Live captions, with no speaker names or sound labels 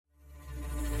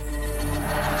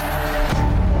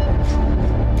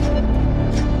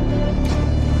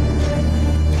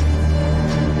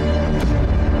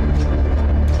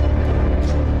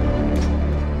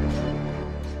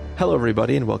Hello,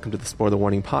 everybody, and welcome to the Spoiler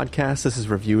Warning Podcast. This is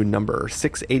review number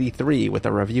 683 with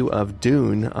a review of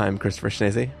Dune. I'm Christopher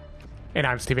Schnese. And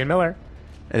I'm Stephen Miller.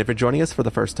 And if you're joining us for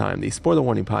the first time, the Spoiler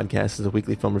Warning Podcast is a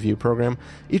weekly film review program.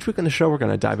 Each week on the show, we're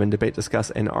going to dive in, debate, discuss,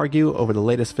 and argue over the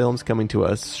latest films coming to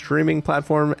a streaming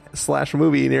platform /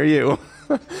 movie near you.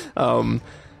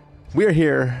 We're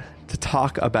here to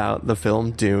talk about the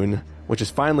film Dune, which is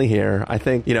finally here. I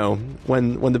think, you know,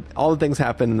 when all the things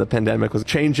happened, the pandemic was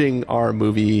changing our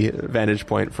movie vantage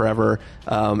point forever.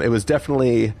 It was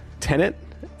definitely Tenet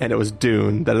and it was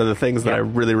Dune that are the things that I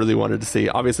really, really wanted to see.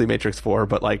 Obviously Matrix 4,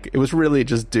 but like it was really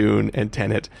just Dune and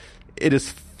Tenet. It is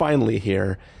finally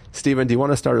here. Stephen, do you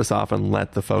want to start us off and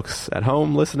let the folks at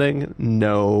home listening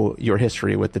know your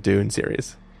history with the Dune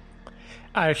series?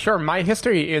 Sure. My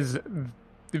history is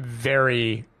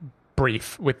very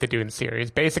brief with the Dune series.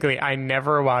 Basically, I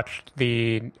never watched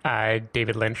the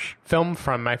David Lynch film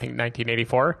from, I think,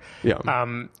 1984. Yeah.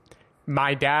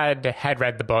 My dad had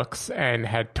read the books and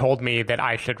had told me that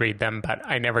I should read them, but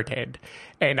I never did.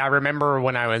 And I remember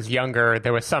when I was younger,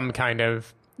 there was some kind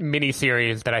of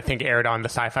mini-series that I think aired on the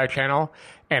Sci-Fi Channel.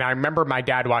 And I remember my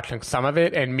dad watching some of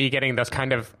it and me getting those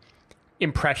kind of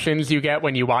impressions you get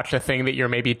when you watch a thing that you're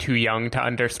maybe too young to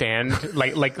understand.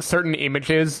 like certain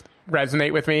images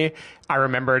resonate with me. I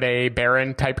remembered a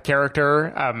Baron type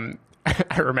character.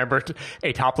 I remembered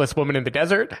a topless woman in the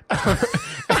desert.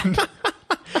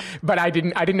 But I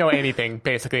didn't know anything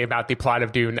basically about the plot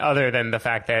of Dune other than the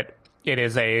fact that it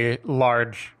is a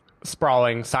large,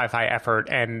 sprawling sci-fi effort,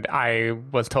 and I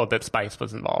was told that spice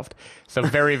was involved. So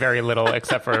very, very little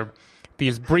except for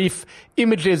these brief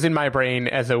images in my brain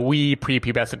as a wee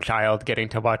prepubescent child getting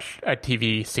to watch a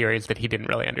TV series that he didn't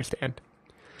really understand.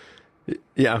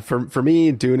 Yeah, for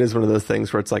me, Dune is one of those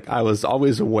things where it's like I was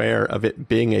always aware of it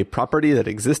being a property that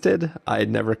existed. I had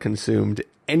never consumed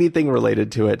anything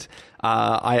related to it.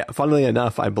 Funnily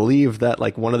enough, I believe that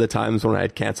like one of the times when I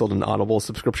had canceled an Audible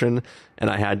subscription and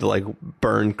I had to like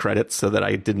burn credits so that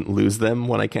I didn't lose them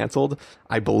when I canceled,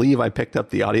 I believe I picked up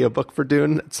the audiobook for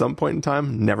Dune at some point in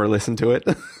time, never listened to it.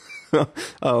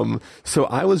 So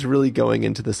I was really going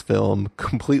into this film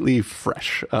completely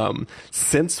fresh.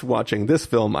 Since watching this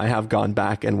film, I have gone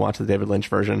back and watched the David Lynch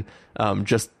version,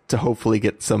 just to hopefully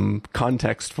get some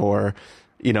context for,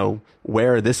 you know,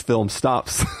 where this film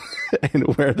stops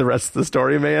and where the rest of the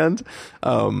story may end.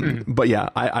 But yeah,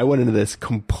 I went into this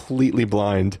completely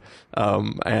blind.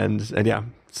 And yeah,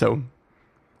 so.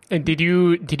 And did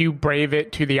you brave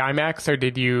it to the IMAX or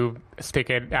did you stick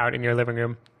it out in your living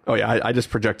room? Oh yeah, I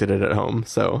just projected it at home.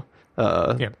 So,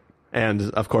 and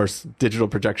of course, digital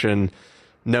projection.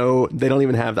 No, they don't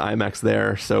even have the IMAX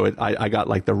there. So I got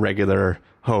like the regular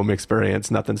home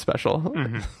experience, nothing special.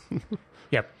 Mm-hmm.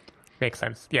 Yep, makes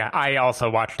sense. Yeah, I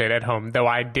also watched it at home, though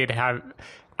I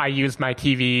used my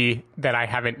TV that I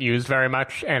haven't used very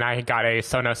much, and I got a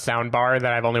Sonos soundbar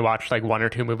that I've only watched like one or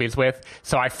two movies with.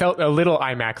 So I felt a little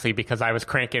IMAX-y because I was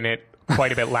cranking it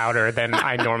quite a bit louder than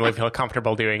I normally feel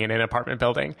comfortable doing in an apartment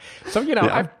building. So, you know,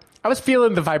 yeah. I was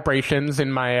feeling the vibrations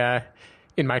in my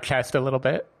chest a little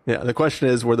bit. Yeah, the question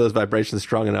is, were those vibrations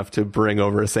strong enough to bring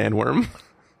over a sandworm?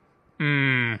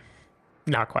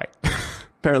 Not quite.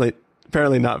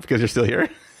 Apparently not, because you're still here.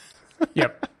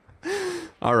 Yep.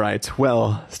 All right.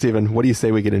 Well, Stephen, what do you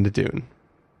say we get into Dune?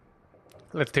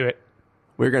 Let's do it.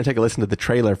 We're going to take a listen to the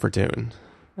trailer for Dune,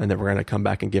 and then we're going to come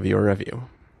back and give you a review.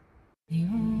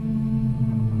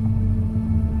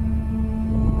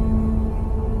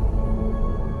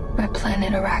 My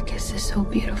planet Arrakis is so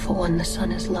beautiful when the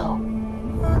sun is low.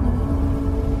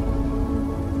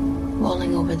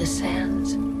 Rolling over the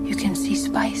sands, you can see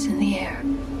spice in the air.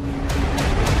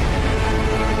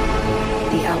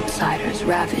 The outsiders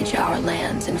ravage our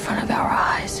lands in front of our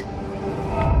eyes.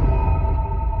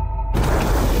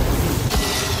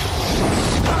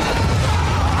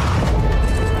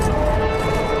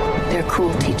 Their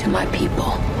cruelty to my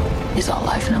people is all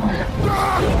I've known.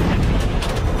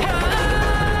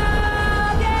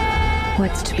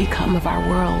 What's to become of our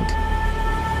world?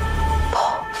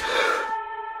 Paul.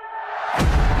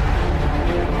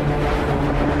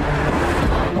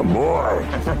 A boy.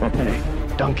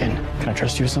 Hey, Duncan, can I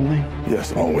trust you with something?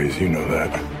 Yes, always. You know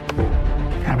that.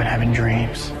 I've been having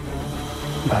dreams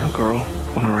about a girl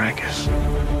on Arrakis.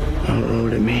 I don't know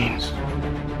what it means.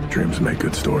 Dreams make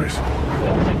good stories.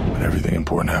 But everything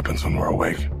important happens when we're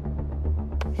awake.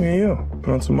 Hey, you.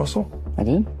 Put on some muscle? I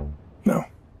did? No.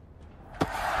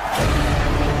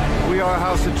 We are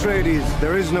House Atreides.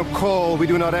 There is no call we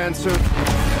do not answer.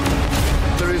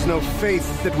 There is no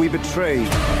faith that we betray.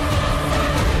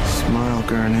 Smile,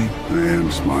 Gurney. I am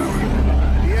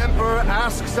smiling. The Emperor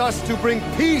asks us to bring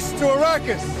peace to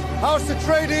Arrakis. House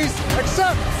Atreides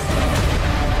accepts!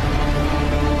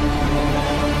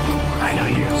 I know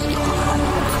you.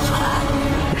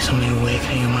 There's something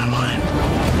awakening in my mind.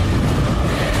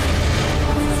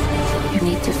 You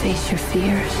need to face your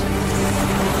fears.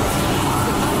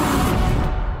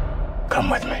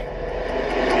 Come with me.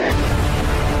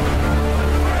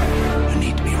 You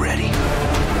need to be ready.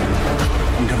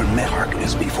 I've never met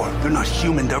Harkonnens before. They're not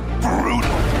human, they're brutal.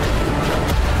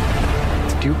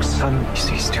 The Duke's son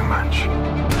sees too much.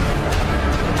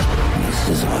 This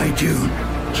is why Dune.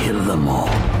 Kill them all.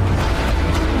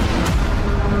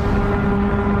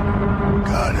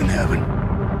 God in heaven.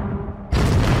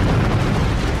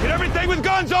 Get everything with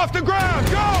guns off the ground!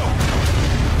 Go!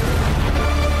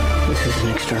 This is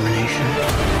an extermination.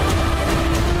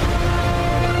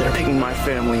 They're picking my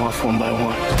family off one by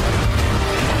one.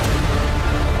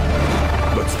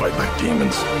 Let's fight like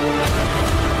demons.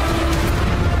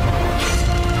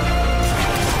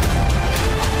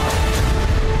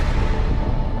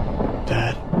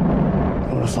 Dad,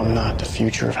 what if I'm not the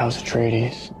future of House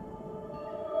Atreides?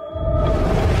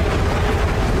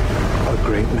 A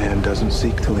great man doesn't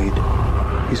seek to lead.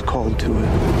 He's called to it.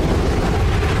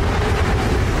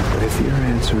 But if your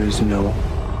answer is no,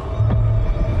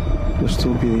 you'll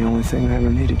still be the only thing I ever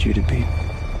needed you to be.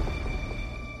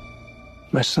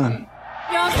 My son.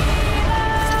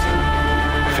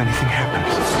 If anything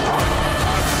happens,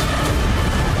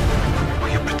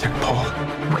 will you protect Paul?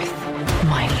 With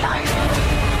my life.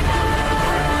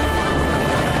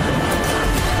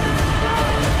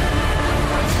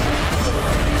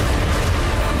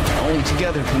 Only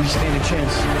together can we stand a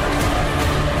chance.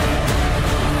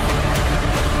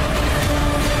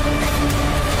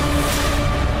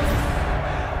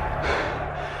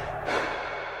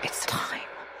 It's time.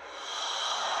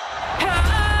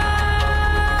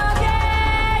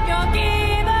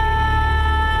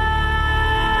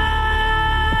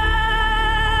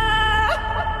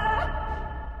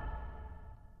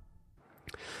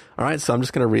 All right, so I'm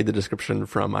just going to read the description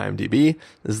from IMDb.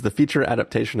 This is the feature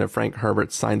adaptation of Frank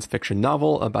Herbert's science fiction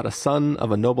novel about a son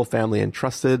of a noble family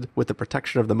entrusted with the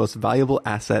protection of the most valuable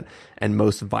asset and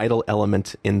most vital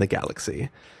element in the galaxy.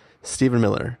 Stephen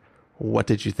Miller, what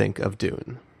did you think of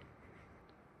Dune?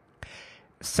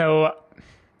 So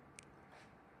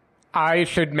I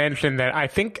should mention that I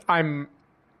think I'm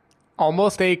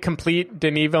almost a complete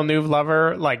Denis Villeneuve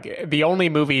lover. Like, the only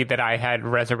movie that I had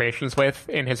reservations with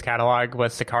in his catalog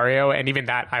was Sicario, and even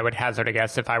that, I would hazard a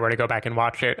guess, if I were to go back and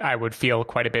watch it, I would feel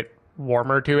quite a bit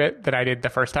warmer to it than I did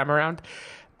the first time around.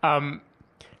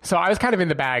 So I was kind of in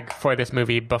the bag for this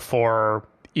movie before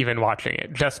even watching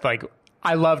it. Just like,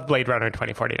 I loved Blade Runner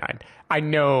 2049. I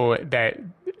know that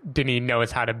Denis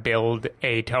knows how to build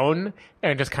a tone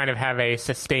and just kind of have a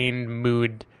sustained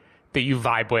mood that you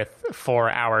vibe with for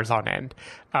hours on end.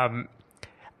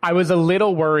 I was a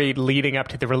little worried leading up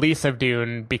to the release of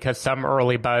Dune because some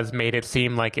early buzz made it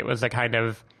seem like it was a kind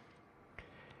of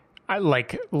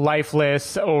like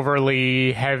lifeless,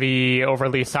 overly heavy,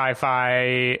 overly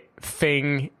sci-fi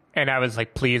thing. And I was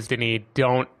like, please, Denis,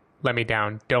 don't let me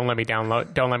down. Don't let me down.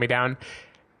 Don't let me down.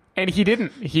 And he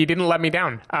didn't. He didn't let me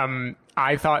down.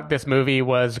 I thought this movie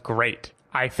was great.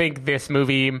 I think this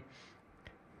movie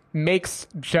makes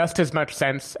just as much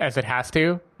sense as it has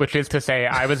to, which is to say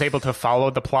I was able to follow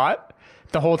the plot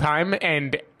the whole time,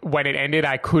 and when it ended,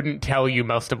 I couldn't tell you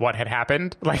most of what had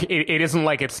happened. Like, it isn't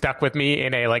like it stuck with me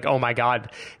in a, like, oh my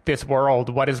god, this world,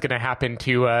 what is going to happen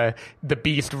to the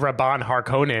beast Rabban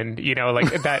Harkonnen? You know,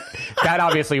 like, that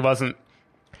obviously wasn't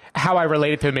how I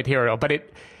related to the material, but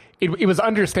it was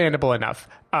understandable enough.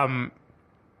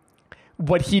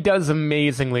 What he does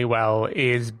amazingly well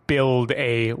is build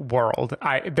a world.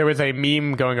 There was a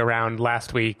meme going around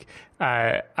last week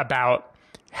about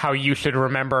how you should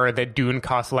remember that Dune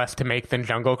costs less to make than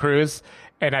Jungle Cruise.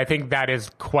 And I think that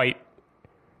is quite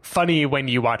funny when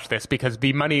you watch this because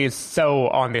the money is so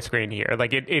on the screen here.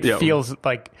 Like, it feels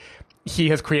like he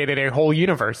has created a whole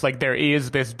universe. Like, there is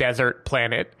this desert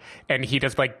planet and he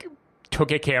just, like,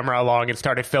 took a camera along and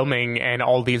started filming, and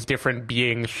all these different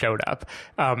beings showed up.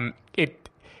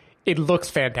 It looks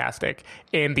fantastic,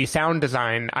 and the sound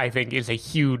design, I think, is a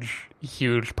huge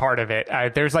part of it.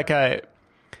 There's like a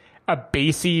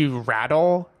bassy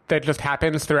rattle that just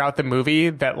happens throughout the movie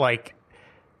that, like,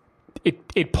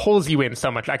 it pulls you in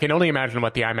so much. I can only imagine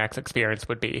what the IMAX experience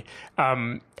would be.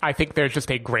 I think there's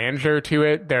just a grandeur to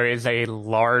it. There is a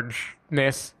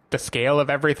largeness, the scale of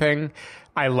everything.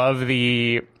 I love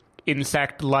the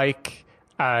insect-like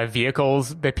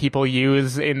vehicles that people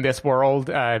use in this world,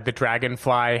 the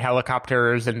dragonfly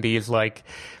helicopters and these, like,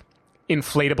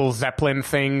 inflatable Zeppelin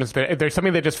things. There's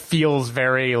something that just feels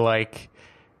very, like,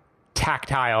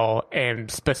 tactile and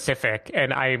specific.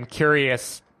 And I'm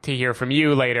curious to hear from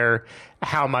you later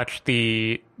how much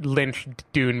the Lynch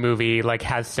Dune movie like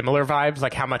has similar vibes,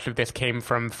 like how much of this came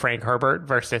from Frank Herbert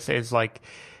versus is like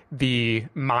the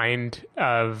mind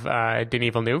of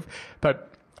Denis Villeneuve. But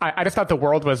I just thought the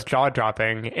world was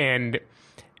jaw-dropping, and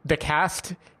the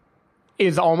cast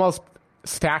is almost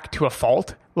stacked to a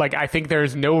fault. Like, I think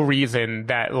there's no reason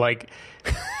that, like,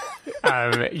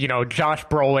 Josh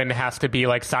Brolin has to be,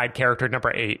 like, side character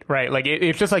number 8, right? Like,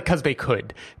 it's just, like, because they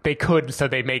could. They could, so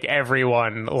they make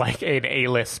everyone, like, an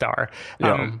A-list star.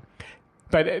 Yeah.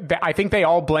 But I think they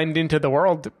all blend into the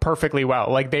world perfectly well.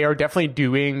 Like, they are definitely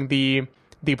doing the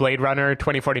Blade Runner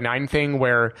 2049 thing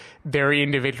where their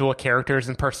individual characters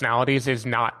and personalities is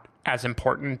not as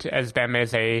important as them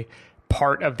as a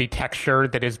part of the texture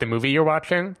that is the movie you're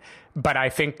watching. But I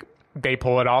think they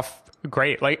pull it off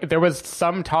great. Like, there was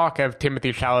some talk of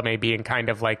Timothée Chalamet being kind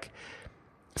of like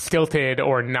stilted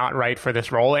or not right for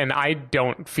this role, and I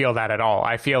don't feel that at all.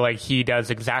 I feel like he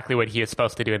does exactly what he is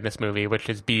supposed to do in this movie, which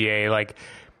is be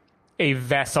a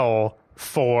vessel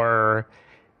for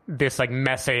this like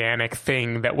messianic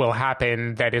thing that will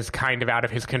happen that is kind of out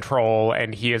of his control,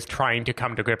 and he is trying to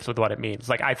come to grips with what it means.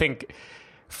 Like, I think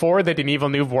for the Denis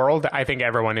Villeneuve world, I think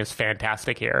everyone is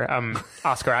fantastic here.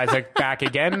 Oscar Isaac back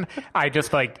again. I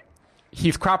just like,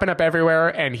 he's cropping up everywhere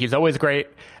and he's always great.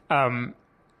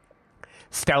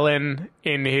 Stellan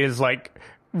in his like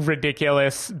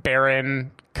ridiculous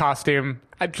Baron costume.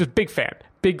 I'm just big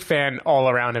fan all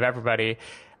around of everybody.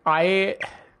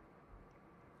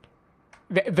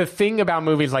 The thing about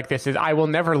movies like this is I will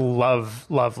never love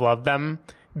them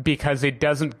because it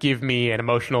doesn't give me an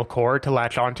emotional core to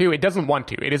latch onto. It doesn't want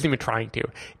to. It isn't even trying to.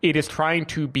 It is trying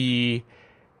to be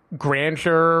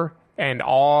grandeur and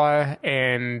awe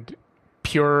and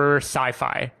pure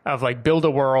sci-fi of like build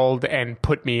a world and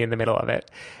put me in the middle of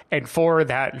it. And for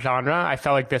that genre, I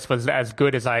felt like this was as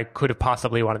good as I could have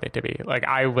possibly wanted it to be. Like,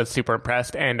 I was super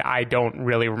impressed, and I don't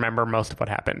really remember most of what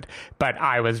happened, but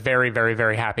I was very, very,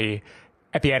 very happy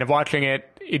at the end of watching it.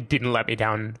 It didn't let me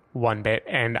down one bit,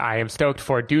 and I am stoked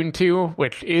for Dune 2,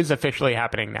 which is officially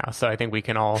happening now, so I think we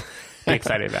can all be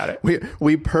excited about it.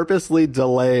 We purposely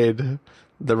delayed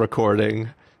the recording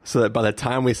so that by the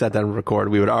time we sat down to record,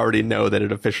 we would already know that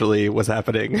it officially was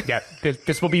happening. Yeah,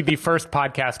 this will be the first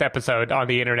podcast episode on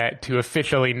the internet to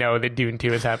officially know that Dune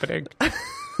 2 is happening.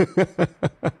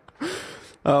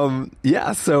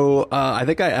 So I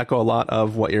think I echo a lot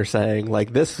of what you're saying.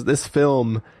 Like, this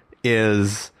film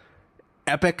is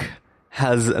epic,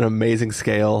 has an amazing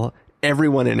scale.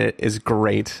 Everyone in it is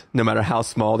great, no matter how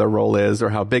small their role is or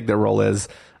how big their role is.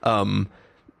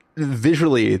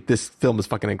 Visually, this film is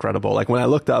fucking incredible. Like, when I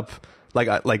looked up, I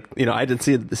hadn't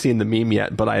seen the meme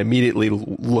yet, but I immediately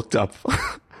looked up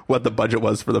what the budget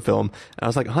was for the film, and I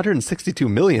was like, 162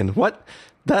 million. What?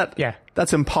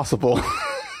 That's impossible.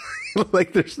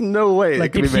 Like, there's no way.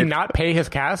 Like, did he not pay his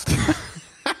cast?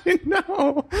 I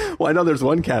know. Well, I know there's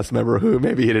one cast member who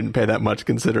maybe he didn't pay that much,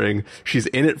 considering she's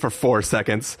in it for 4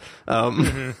 seconds.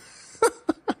 But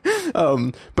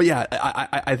yeah,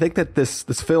 I think that this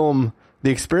film, the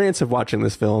experience of watching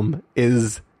this film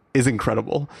is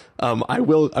incredible. I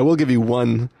will give you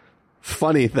one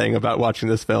funny thing about watching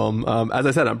this film. As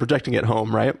I said, I'm projecting it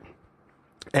home, right?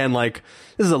 And like,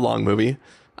 this is a long movie.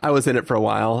 I was in it for a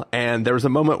while, and there was a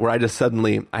moment where I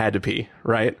had to pee,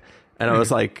 right? And I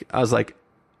was like,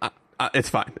 it's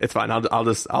fine.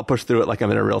 I'll push through it like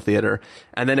I'm in a real theater.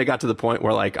 And then it got to the point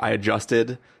where like I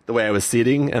adjusted the way I was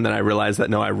seating, and then I realized that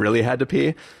no, I really had to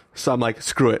pee. So I'm like,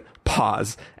 screw it,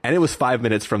 pause. And it was 5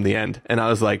 minutes from the end, and I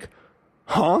was like,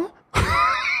 huh?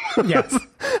 Yes.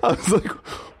 I was like,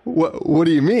 what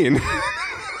do you mean?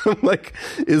 I'm like,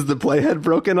 is the playhead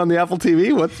broken on the Apple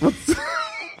TV?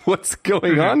 What's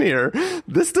going on here?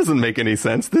 This doesn't make any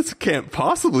sense. This can't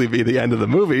possibly be the end of the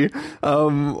movie.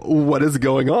 What is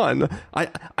going on?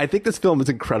 I think this film is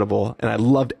incredible, and I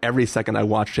loved every second I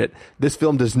watched it. This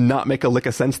film does not make a lick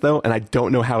of sense, though, and I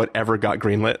don't know how it ever got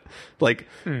greenlit. Like,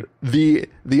 the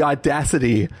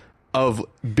audacity of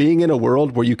being in a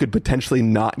world where you could potentially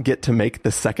not get to make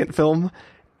the second film,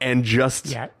 and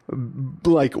just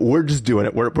like, we're just doing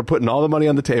it. We're putting all the money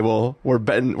on the table. We're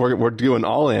betting. We're doing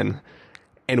all in.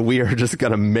 And we are just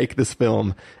going to make this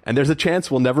film. And there's a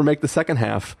chance we'll never make the second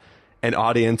half. And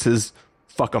audiences,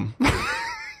 fuck them.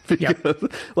 Because,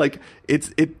 like,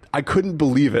 I couldn't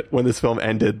believe it when this film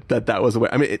ended that was the way.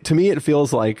 I mean, to me, it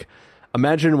feels like,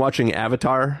 imagine watching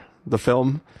Avatar, the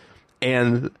film,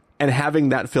 and having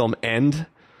that film end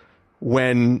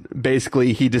when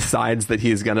basically he decides that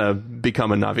he's going to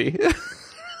become a Na'vi.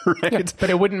 Right? Yeah, but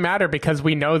it wouldn't matter because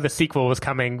we know the sequel was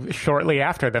coming shortly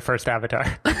after the first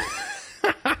Avatar.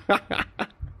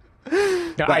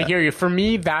 No, I hear you. For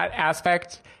me, that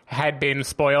aspect had been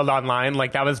spoiled online.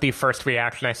 Like, that was the first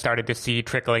reaction I started to see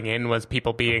trickling in, was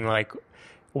people being like,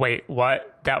 wait,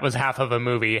 what? That was half of a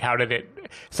movie. How did it?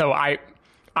 So I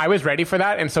was ready for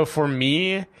that. And so for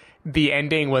me, the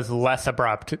ending was less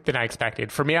abrupt than I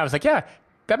expected. For me, I was like, yeah,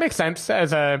 that makes sense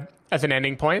as an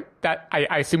ending point. That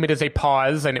I assume it is a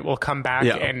pause and it will come back.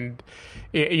 Yeah. And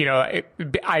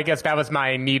I guess that was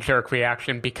my knee-jerk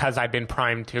reaction, because I've been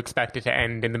primed to expect it to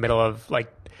end in the middle of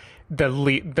like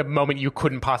the moment you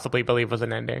couldn't possibly believe was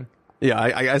an ending. Yeah,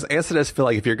 I guess I just feel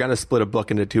like if you're going to split a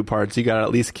book into two parts, you got to at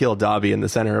least kill Dobby in the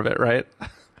center of it, right?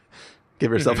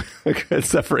 Give yourself a good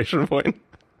separation point.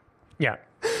 Yeah.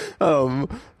 But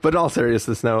in all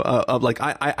seriousness, no.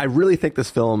 I really think this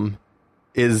film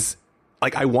is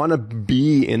like, I want to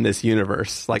be in this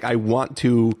universe. Like, I want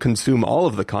to consume all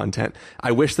of the content.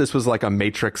 I wish this was like a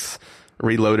Matrix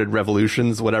Reloaded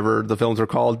Revolutions, whatever the films are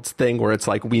called, thing, where it's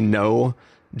like, we know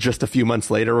just a few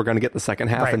months later we're going to get the second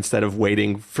half, right, instead of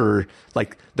waiting for,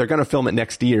 like, they're going to film it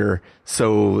next year,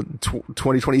 so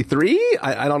 2023.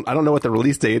 I don't know what the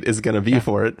release date is going to be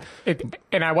for it.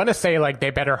 And I want to say, like,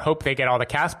 they better hope they get all the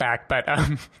cast back, but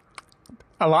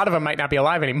a lot of them might not be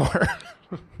alive anymore.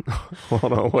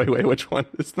 Hold on, wait, which one?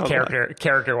 It's not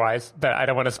character wise, but I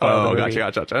don't want to spoil the movie.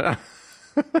 Gotcha.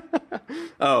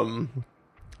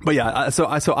 But yeah, so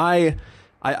I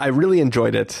really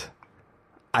enjoyed it.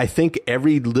 I think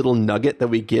every little nugget that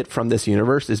we get from this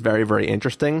universe is very, very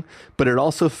interesting, but it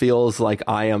also feels like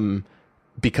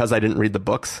because I didn't read the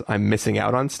books, I'm missing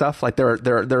out on stuff. Like, there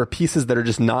are pieces that are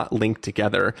just not linked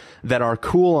together that are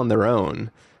cool on their own,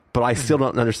 but I still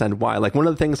don't understand why. Like, one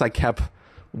of the things I kept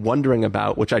wondering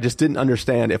about, which I just didn't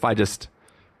understand if I just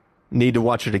need to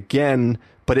watch it again,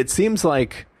 but it seems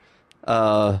like,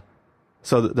 so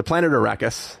the planet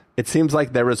Arrakis, it seems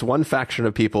like there is one faction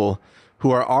of people who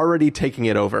are already taking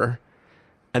it over.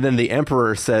 And then the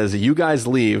Emperor says, you guys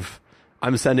leave.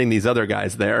 I'm sending these other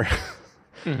guys there.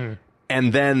 Mm-hmm.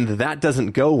 And then that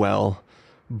doesn't go well.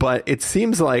 But it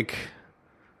seems like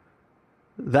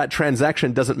that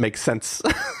transaction doesn't make sense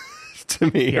to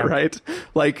me, right?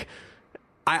 Like,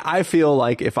 I feel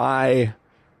like if let's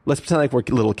pretend like we're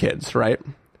little kids, right?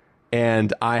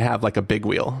 And I have like a big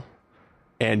wheel.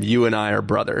 And you and I are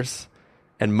brothers.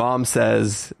 And Mom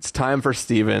says, it's time for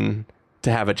Steven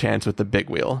to have a chance with the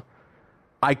big wheel.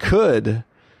 I could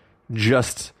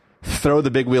just throw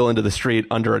the big wheel into the street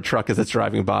under a truck as it's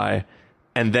driving by,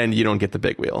 and then you don't get the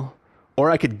big wheel. Or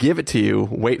I could give it to you,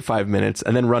 wait 5 minutes,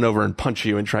 and then run over and punch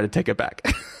you and try to take it back.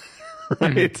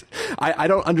 Right? Mm-hmm. I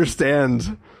don't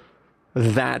understand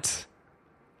that.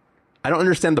 I don't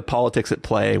understand the politics at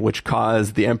play, which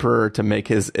caused the Emperor to make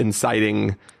his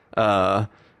inciting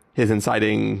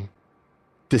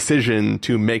decision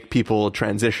to make people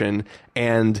transition,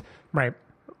 and right,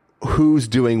 who's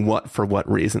doing what for what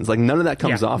reasons. Like, none of that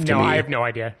comes off to me. No, I have no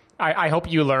idea. I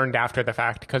hope you learned after the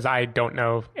fact, because I don't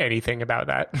know anything about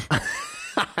that.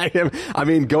 I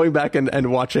mean, going back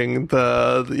and watching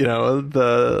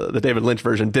the David Lynch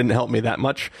version didn't help me that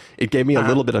much. It gave me a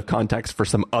little bit of context for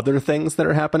some other things that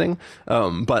are happening.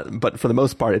 But for the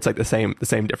most part, it's like the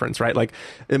same difference, right? Like,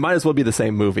 it might as well be the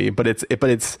same movie,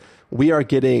 but we are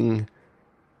getting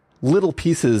little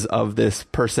pieces of this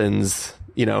person's,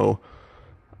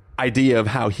 idea of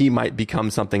how he might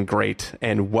become something great,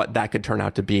 and what that could turn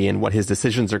out to be, and what his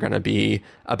decisions are going to be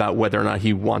about whether or not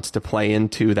he wants to play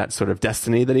into that sort of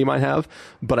destiny that he might have.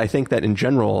 But I think that in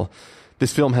general,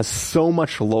 this film has so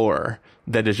much lore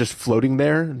that is just floating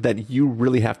there that you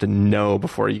really have to know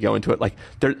before you go into it. Like,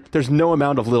 there's no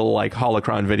amount of little, like,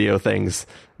 holocron video things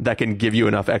that can give you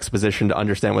enough exposition to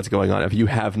understand what's going on if you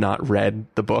have not read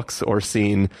the books or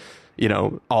seen,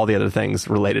 all the other things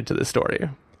related to this story.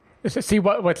 See,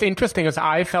 what's interesting is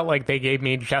I felt like they gave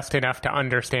me just enough to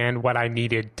understand what I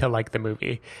needed to like the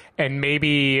movie. And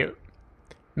maybe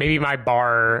my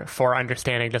bar for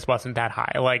understanding just wasn't that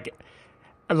high. Like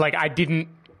I didn't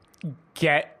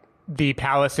get the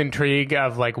palace intrigue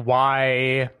of, like,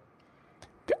 why.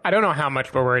 I don't know how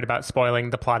much we're worried about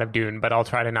spoiling the plot of Dune, but I'll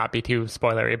try to not be too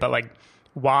spoilery. But, like,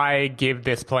 why give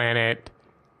this planet,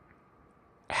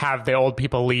 have the old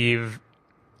people leave,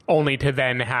 only to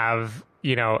then have,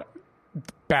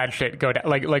 bad shit go down?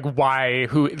 Like why,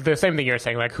 the same thing you're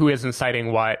saying, like, who is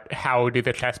inciting what? How do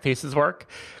the chess pieces work?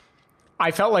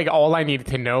 I felt like all I needed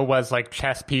to know was, like,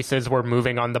 chess pieces were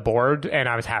moving on the board, and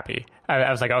I was happy.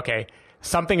 I was like, okay,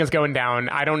 something is going down.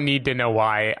 I don't need to know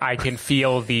why. I can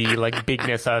feel the, like,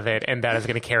 bigness of it, and that is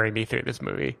going to carry me through this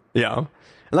movie. Yeah. And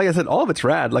like I said, all of it's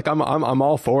rad. Like, I'm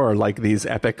all for, like, these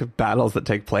epic battles that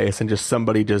take place, and just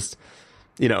somebody just,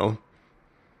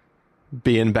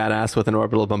 being badass with an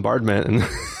orbital bombardment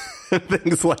and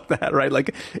things like that, right?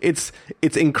 Like it's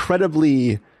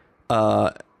incredibly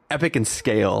epic in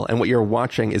scale, and what you're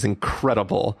watching is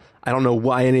incredible. I don't know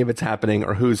why any of it's happening,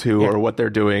 or who's who, or what they're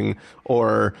doing,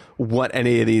 or what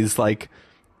any of these like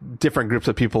different groups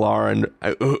of people are, and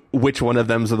which one of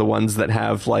them are the ones that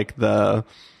have like the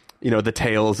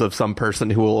tales of some person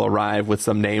who will arrive with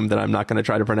some name that I'm not going to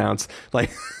try to pronounce.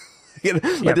 Like,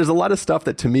 like there's a lot of stuff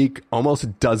that to me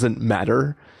almost doesn't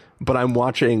matter, but I'm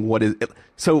watching what is.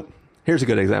 So here's a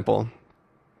good example.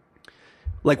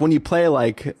 Like when you play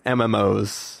like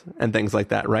MMOs and things like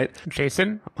that, right?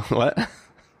 Jason? What?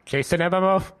 Jason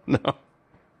MMO? No.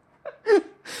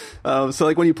 So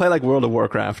like when you play like World of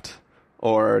Warcraft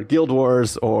or Guild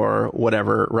Wars or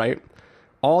whatever, right?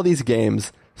 All these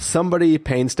games, somebody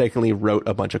painstakingly wrote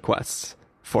a bunch of quests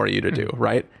for you to do,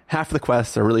 right? Half the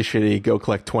quests are really shitty. Go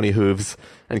collect 20 hooves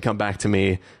and come back to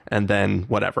me, and then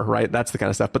whatever, right? That's the kind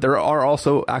of stuff. But there are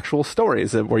also actual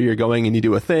stories where you're going and you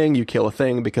do a thing, you kill a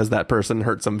thing because that person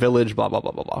hurt some village, blah, blah,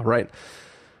 blah, blah, blah, right?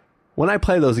 When I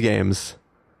play those games,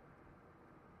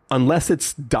 unless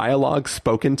it's dialogue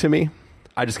spoken to me,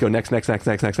 I just go next,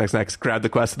 grab the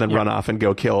quest, and then run off and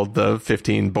go kill the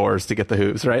 15 boars to get the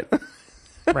hooves, right?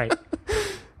 Right.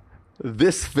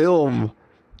 This film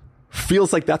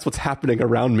feels like that's what's happening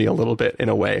around me a little bit, in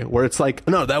a way where it's like,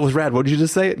 no, that was rad. What did you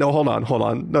just say? No, hold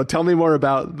on. No, tell me more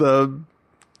about the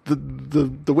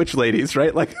witch ladies,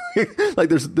 right? Like, like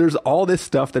there's all this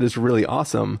stuff that is really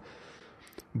awesome,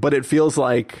 but it feels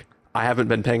like I haven't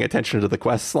been paying attention to the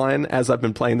quest line as I've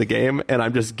been playing the game, and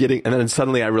I'm just getting, and then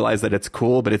suddenly I realize that it's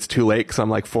cool, but it's too late because I'm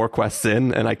like 4 quests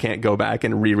in and I can't go back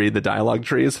and reread the dialogue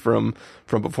trees from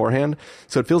beforehand.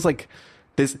 So it feels like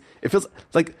this. It feels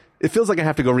like I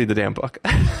have to go read the damn book.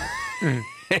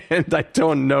 And I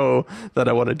don't know that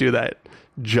I want to do that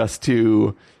just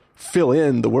to fill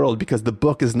in the world, because the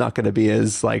book is not going to be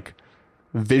as like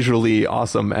visually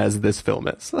awesome as this film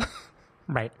is.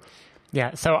 Right.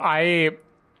 Yeah. So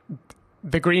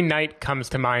The Green Knight comes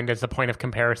to mind as a point of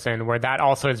comparison, where that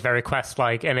also is very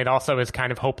quest-like, and it also is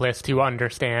kind of hopeless to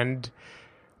understand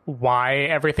why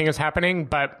everything is happening.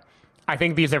 But I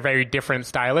think these are very different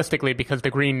stylistically, because The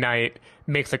Green Knight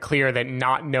makes it clear that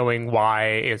not knowing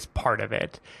why is part of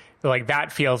it. Like,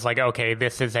 that feels like, okay,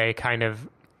 this is a kind of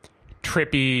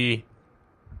trippy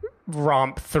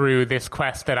romp through this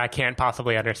quest that I can't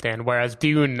possibly understand. Whereas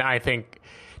Dune, I think,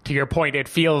 to your point, it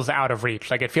feels out of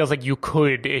reach. Like, it feels like you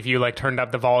could, if you like turned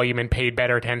up the volume and paid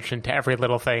better attention to every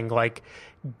little thing, like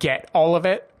get all of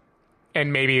it.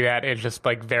 And maybe that is just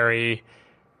like very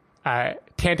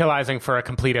tantalizing for a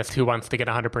completist who wants to get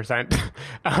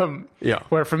 100%.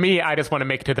 Where for me, I just want to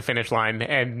make it to the finish line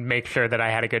and make sure that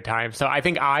I had a good time. So I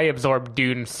think I absorbed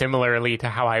Dune similarly to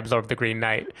how I absorbed The Green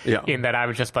Knight, in that I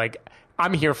was just like,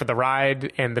 I'm here for the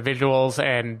ride and the visuals,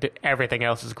 and everything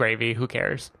else is gravy. Who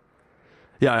cares?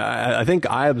 Yeah, I think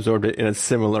I absorbed it in a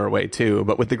similar way too.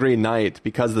 But with The Green Knight,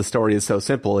 because the story is so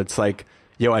simple, it's like,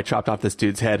 yo, I chopped off this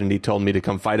dude's head and he told me to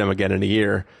come fight him again in a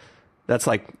year. That's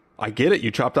like, I get it. You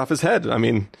chopped off his head. I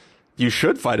mean, you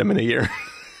should fight him in a year,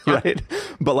 right?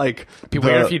 But like,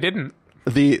 beware if you didn't.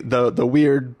 The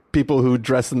weird people who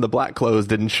dress in the black clothes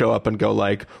didn't show up and go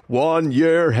like, 1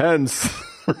 year hence,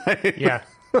 right? Yeah.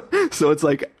 So it's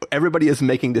like everybody is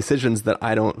making decisions that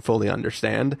I don't fully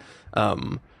understand.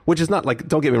 Which is not like,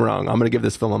 don't get me wrong, I'm going to give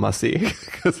this film a must see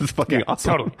because it's fucking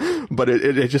awesome. Totally. But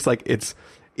it's just like, it's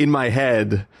in my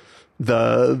head.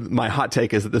 My hot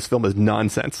take is that this film is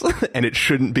nonsense and it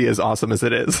shouldn't be as awesome as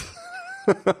it is.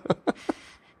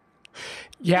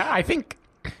 Yeah, I think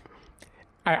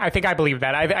I believe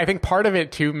that. I think part of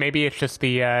it too, maybe it's just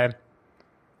the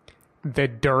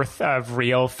dearth of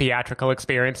real theatrical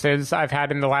experiences I've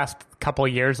had in the last couple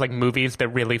of years, like movies that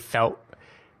really felt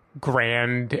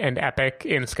grand and epic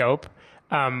in scope.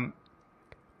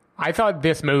 I thought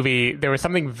this movie, there was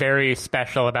something very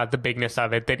special about the bigness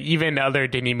of it that even other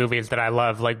Disney movies that I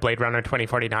love, like Blade Runner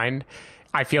 2049,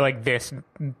 I feel like this,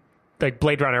 like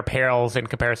Blade Runner pales in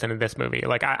comparison to this movie.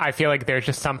 Like, I feel like there's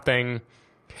just something,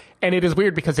 and it is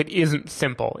weird because it isn't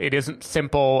simple. It isn't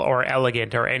simple or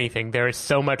elegant or anything. There is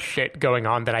so much shit going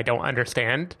on that I don't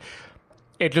understand.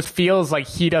 It just feels like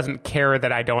he doesn't care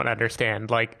that I don't understand.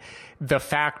 Like, the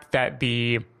fact that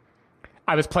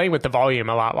I was playing with the volume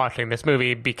a lot watching this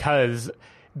movie, because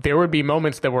there would be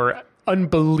moments that were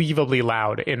unbelievably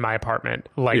loud in my apartment.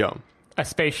 Like, a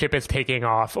spaceship is taking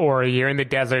off, or you're in the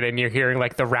desert and you're hearing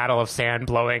like the rattle of sand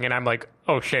blowing, and I'm like,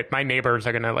 oh shit, my neighbors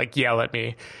are gonna like yell at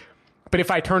me. But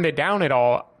if I turned it down at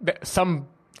all, some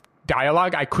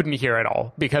dialogue I couldn't hear at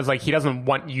all, because like he doesn't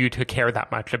want you to care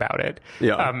that much about it.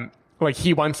 Like,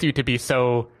 he wants you to be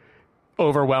so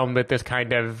overwhelmed with this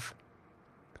kind of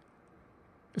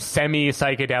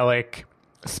semi-psychedelic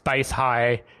spice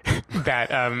high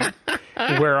that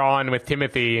we're on with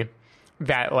Timothy,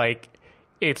 that like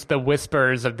it's the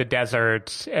whispers of the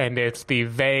desert and it's the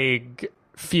vague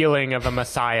feeling of a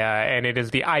messiah and it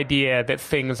is the idea that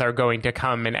things are going to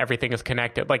come and everything is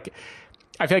connected. Like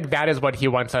I feel like that is what he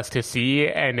wants us to see,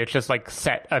 and it's just like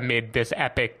set amid this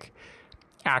epic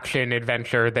action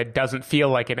adventure that doesn't feel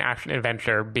like an action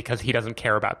adventure because he doesn't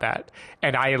care about that.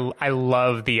 And I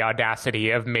love the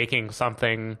audacity of making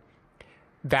something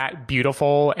that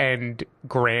beautiful and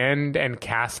grand and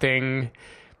casting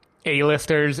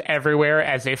A-listers everywhere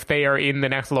as if they are in the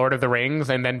next Lord of the Rings,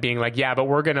 and then being like, yeah, but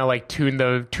we're gonna like tune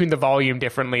the volume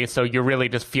differently, so you're really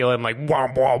just feeling like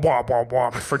womp womp womp womp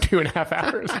womp for 2.5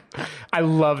 hours. I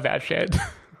love that shit.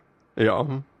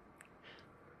 Yeah.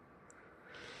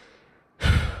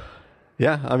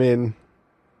 Yeah, I mean,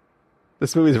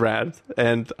 this movie's rad,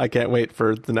 and I can't wait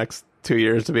for the next 2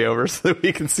 years to be over so that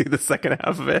we can see the second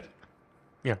half of it.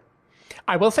 Yeah.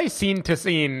 I will say scene to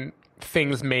scene,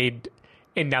 things made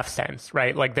enough sense,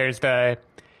 right? Like there's the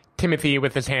Timothy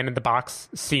with his hand in the box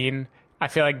scene. I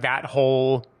feel like that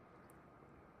whole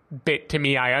bit, to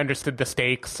me, I understood the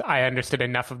stakes. I understood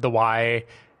enough of the why.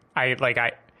 I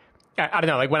don't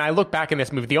know, like when I look back in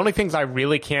this movie, the only things I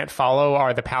really can't follow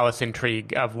are the palace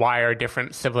intrigue of why are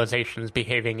different civilizations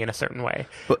behaving in a certain way.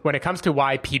 But when it comes to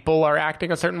why people are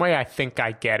acting a certain way, I think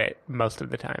I get it most of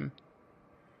the time.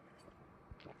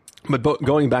 But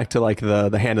going back to like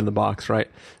the hand in the box, right?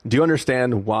 Do you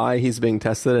understand why he's being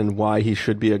tested and why he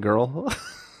should be a girl?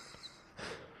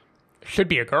 Should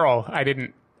be a girl. I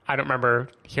don't remember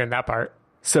hearing that part.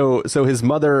 So his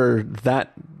mother,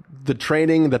 the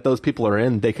training that those people are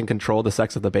in, they can control the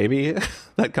sex of the baby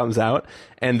that comes out,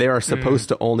 and they are supposed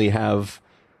to only have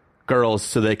girls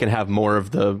so they can have more of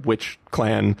the witch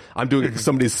clan. I'm doing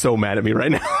somebody's so mad at me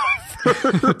right now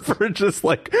for just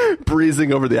like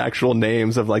breezing over the actual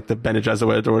names of like the Bene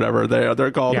Gesserit or whatever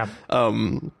they're called. Yeah.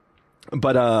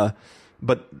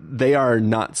 But they are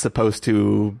not supposed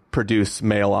to produce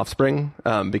male offspring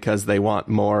because they want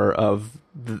more of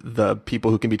the people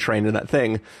who can be trained in that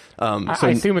thing. I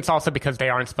assume it's also because they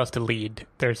aren't supposed to lead.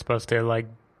 They're supposed to like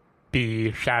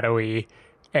be shadowy,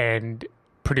 and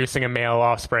producing a male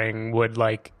offspring would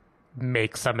like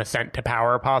make some ascent to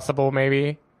power possible.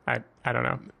 Maybe I don't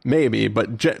know. Maybe,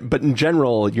 but in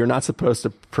general, you're not supposed to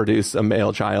produce a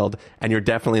male child, and you're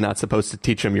definitely not supposed to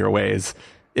teach him your ways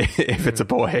if it's a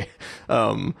boy.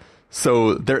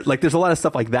 So there's a lot of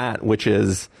stuff like that, which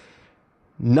is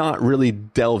not really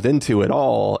delved into at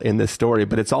all in this story,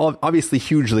 but it's all obviously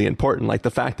hugely important. Like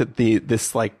the fact that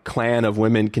this like clan of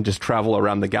women can just travel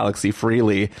around the galaxy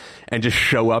freely and just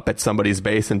show up at somebody's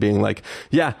base and being like,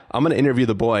 yeah, I'm going to interview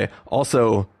the boy.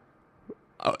 Also,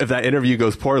 if that interview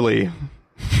goes poorly,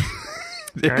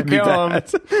 it could be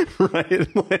bad.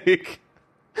 Right?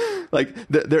 Like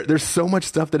there's so much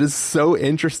stuff that is so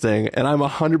interesting, and I'm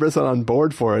 100% on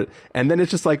board for it. And then it's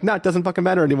just like, no, it doesn't fucking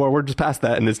matter anymore. We're just past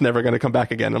that, and it's never going to come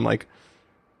back again. I'm like,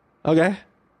 okay,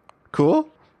 cool.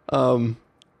 Can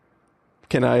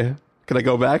I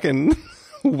go back and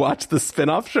watch the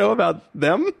spin-off show about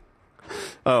them?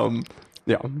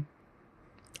 Yeah.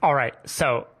 All right.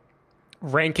 So,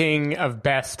 ranking of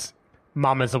best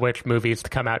Mama's a Witch movies to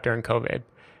come out during COVID.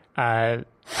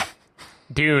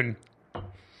 Dune,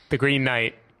 The Green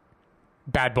Knight,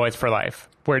 Bad Boys for Life.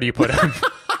 Where do you put them?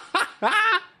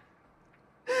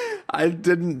 I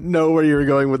didn't know where you were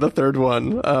going with the third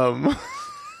one.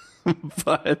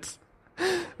 But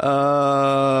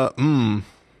am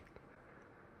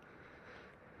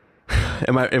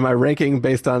I ranking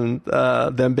based on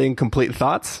them being complete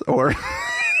thoughts, or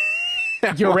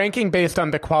you're ranking based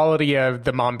on the quality of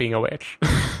the mom being a witch?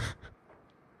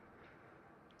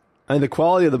 And the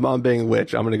quality of the mom being a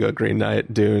witch, I'm going to go Green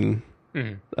Knight, Dune,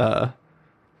 Bad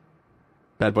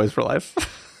Boys for Life.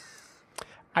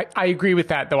 I agree with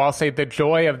that, though I'll say the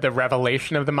joy of the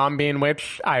revelation of the mom being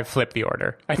witch, I've flipped the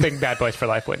order. I think Bad Boys for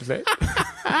Life wins it.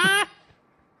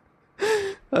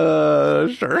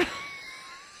 Sure.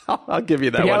 I'll give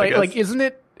you that one. Yeah, like isn't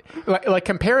it, like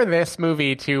compare this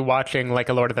movie to watching like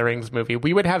a Lord of the Rings movie.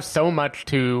 We would have so much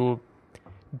to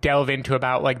delve into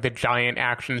about like the giant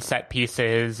action set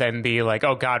pieces and the like,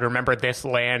 oh god, remember this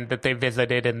land that they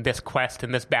visited and this quest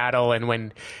and this battle and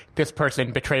when this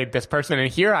person betrayed this person. And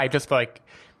here I just like,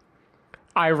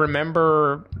 I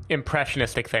remember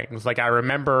impressionistic things. Like I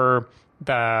remember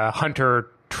the hunter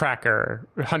tracer,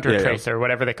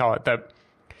 whatever they call it,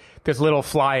 this little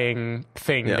flying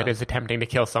thing that is attempting to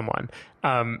kill someone.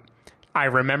 I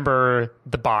remember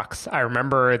the box. I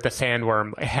remember the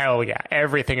sandworm. Hell yeah.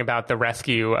 Everything about the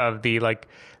rescue of the like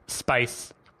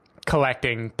spice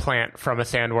collecting plant from a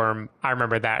sandworm. I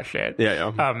remember that shit.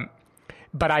 Yeah.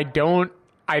 But I don't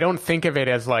think of it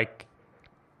as like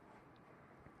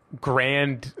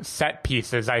grand set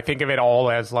pieces. I think of it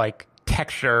all as like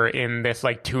texture in this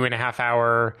like 2.5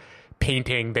 hour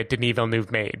painting that Denis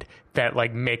Villeneuve made that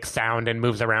like makes sound and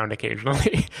moves around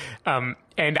occasionally.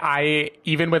 And I,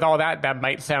 even with all that, that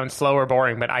might sound slow or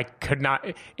boring, but I could not,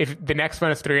 if the next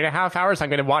one is 3.5 hours, I'm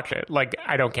going to watch it. Like,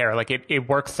 I don't care. Like it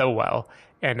works so well.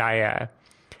 And I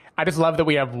just love that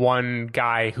we have one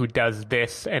guy who does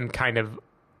this and kind of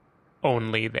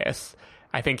only this.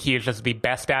 I think he is just the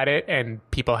best at it, and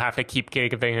people have to keep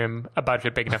giving him a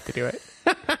budget big enough to do it.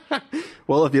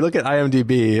 Well, if you look at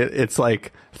IMDb, it's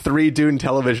like 3 Dune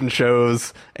television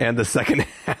shows and the second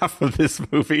half of this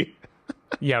movie.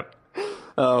 Yep.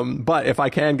 But if I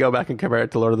can go back and compare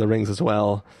it to Lord of the Rings as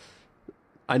well,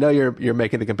 I know you're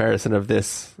making the comparison of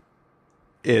this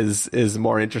is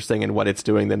more interesting in what it's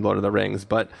doing than Lord of the Rings,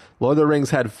 but Lord of the Rings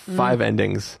had 5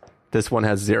 endings. This one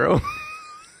has 0.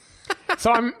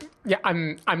 So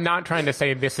I'm not trying to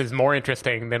say this is more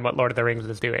interesting than what Lord of the Rings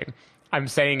is doing. I'm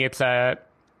saying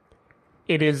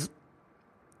it is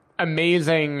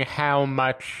amazing how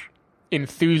much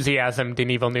enthusiasm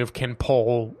Denis Villeneuve can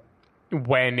pull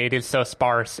when it is so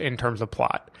sparse in terms of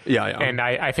plot. Yeah. And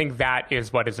I think that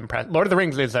is what is impressive. Lord of the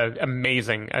Rings is an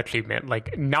amazing achievement,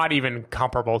 like not even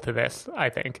comparable to this, I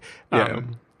think.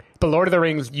 But Lord of the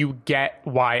Rings, you get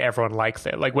why everyone likes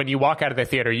it. Like when you walk out of the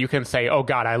theater, you can say, oh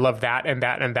God, I love that and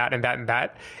that and that and that and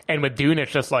that. And with Dune,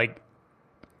 it's just like,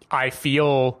 I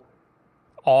feel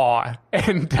awe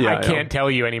and I can't tell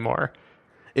you anymore.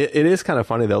 It is kind of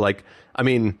funny though. Like, I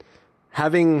mean,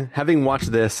 having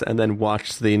watched this and then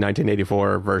watched the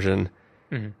 1984 version,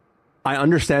 I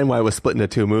understand why it was split into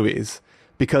 2 movies,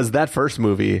 because that first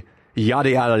movie, yada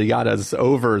yada yada's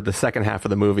over the second half of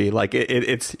the movie. Like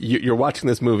it's you're watching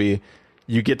this movie,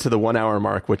 you get to the 1 hour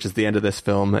mark, which is the end of this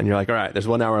film, and you're like, all right, there's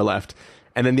 1 hour left,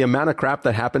 and then the amount of crap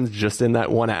that happens just in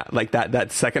that like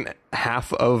that second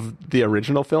half of the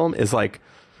original film is like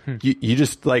you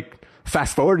just like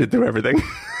fast forwarded through everything.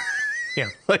 Yeah.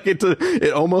 Like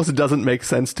it almost doesn't make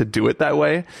sense to do it that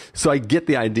way. So I get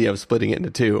the idea of splitting it into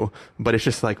 2, but it's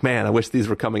just like, man, I wish these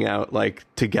were coming out like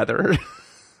together.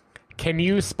 Can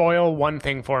you spoil one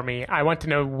thing for me? I want to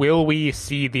know, will we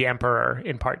see the Emperor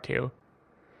in part 2?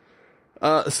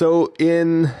 So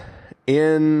in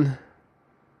the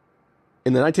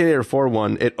 1984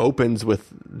 one, it opens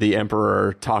with the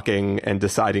Emperor talking and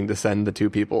deciding to send the 2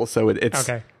 people. So it's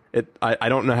okay. I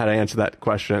don't know how to answer that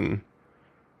question.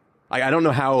 I don't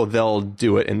know how they'll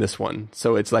do it in this one.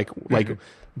 So it's like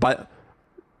but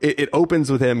it opens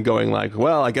with him going like,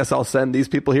 well, I guess I'll send these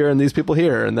people here and these people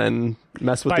here, and then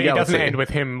mess with the galaxy. But it doesn't end with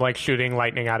him like shooting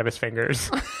lightning out of his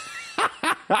fingers.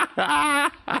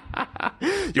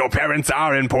 Your parents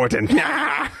are important.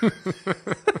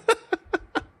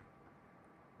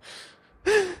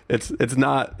 It's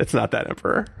not that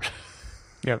Emperor.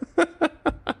 Yep.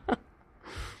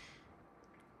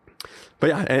 But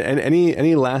yeah, and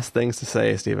any last things to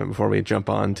say, Stephen, before we jump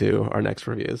on to our next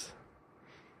reviews?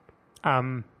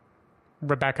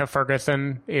 Rebecca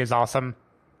Ferguson is awesome.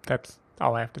 That's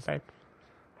all I have to say.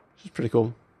 She's pretty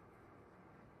cool.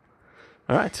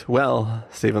 All right. Well,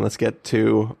 Stephen, let's get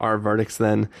to our verdicts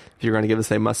then. If you're going to give this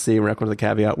a must-see, recommend with a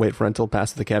caveat, wait for rental,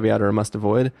 pass with a caveat, or a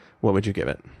must-avoid, what would you give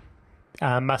it?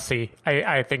 Must-see.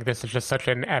 I think this is just such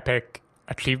an epic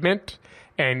achievement.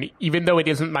 And even though it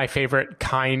isn't my favorite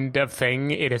kind of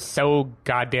thing, it is so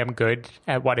goddamn good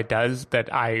at what it does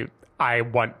that I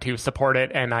want to support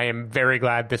it, and I am very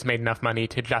glad this made enough money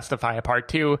to justify a part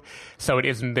 2, so it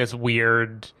isn't this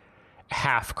weird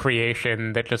half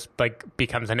creation that just like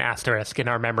becomes an asterisk in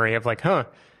our memory of like, that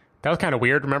was kind of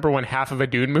weird. Remember when half of a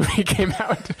Dune movie came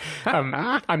out?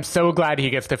 I'm so glad he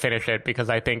gets to finish it, because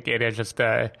I think it is just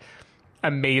a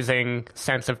amazing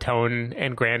sense of tone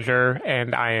and grandeur,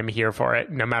 and I am here for it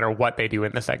no matter what they do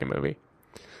in the second movie.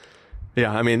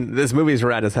 Yeah, I mean, this movie's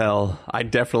rad as hell. I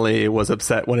definitely was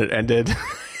upset when it ended.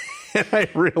 And I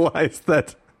realized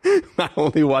that I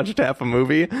only watched half a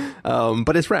movie.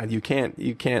 But it's rad. You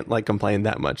can't like complain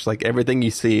that much. Like everything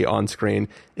you see on screen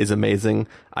is amazing.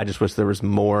 I just wish there was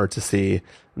more to see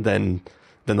than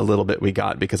the little bit we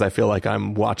got, because I feel like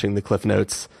I'm watching the cliff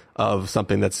notes of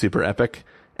something that's super epic.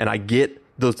 And I get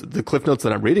the cliff notes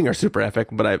that I'm reading are super epic,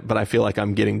 but I feel like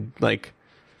I'm getting like,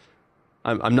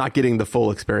 I'm not getting the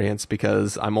full experience,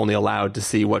 because I'm only allowed to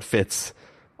see what fits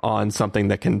on something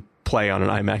that can play on an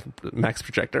IMAX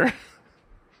projector.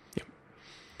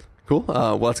 Cool.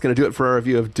 Well, that's going to do it for our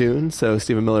review of Dune. So,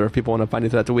 Stephen Miller, if people want to find you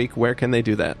throughout the week, where can they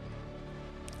do that?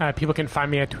 People can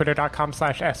find me at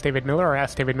twitter.com/sdavidmiller or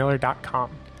sdavidmiller.com.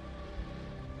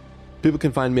 People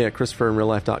can find me at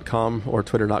ChristopherInRealLife.com or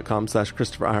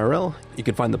Twitter.com/ChristopherIRL. You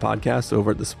can find the podcast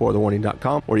over at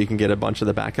thespoilerwarning.com, or you can get a bunch of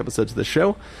the back episodes of the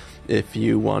show. If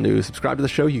you want to subscribe to the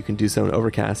show, you can do so on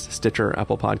Overcast, Stitcher,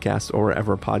 Apple Podcasts, or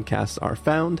wherever podcasts are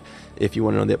found. If you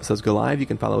want to know when the episodes go live, you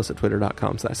can follow us at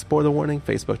Twitter.com/SpoilerWarning,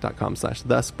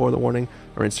 Facebook.com/TheSpoilerWarning,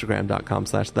 or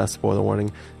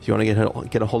Instagram.com/TheSpoilerWarning. If you want to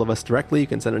get a hold of us directly, you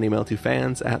can send an email to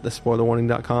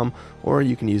fans@TheSpoilerWarning.com, or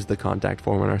you can use the contact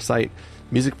form on our site.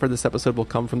 Music for this episode will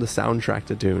come from the soundtrack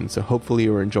to Dune, so hopefully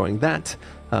you're enjoying that.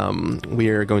 We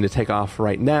are going to take off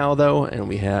right now, though, and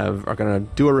we are going to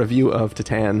do a review of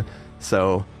Titan,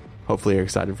 so hopefully you're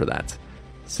excited for that.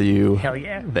 See you Hell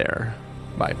yeah. there.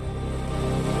 Bye.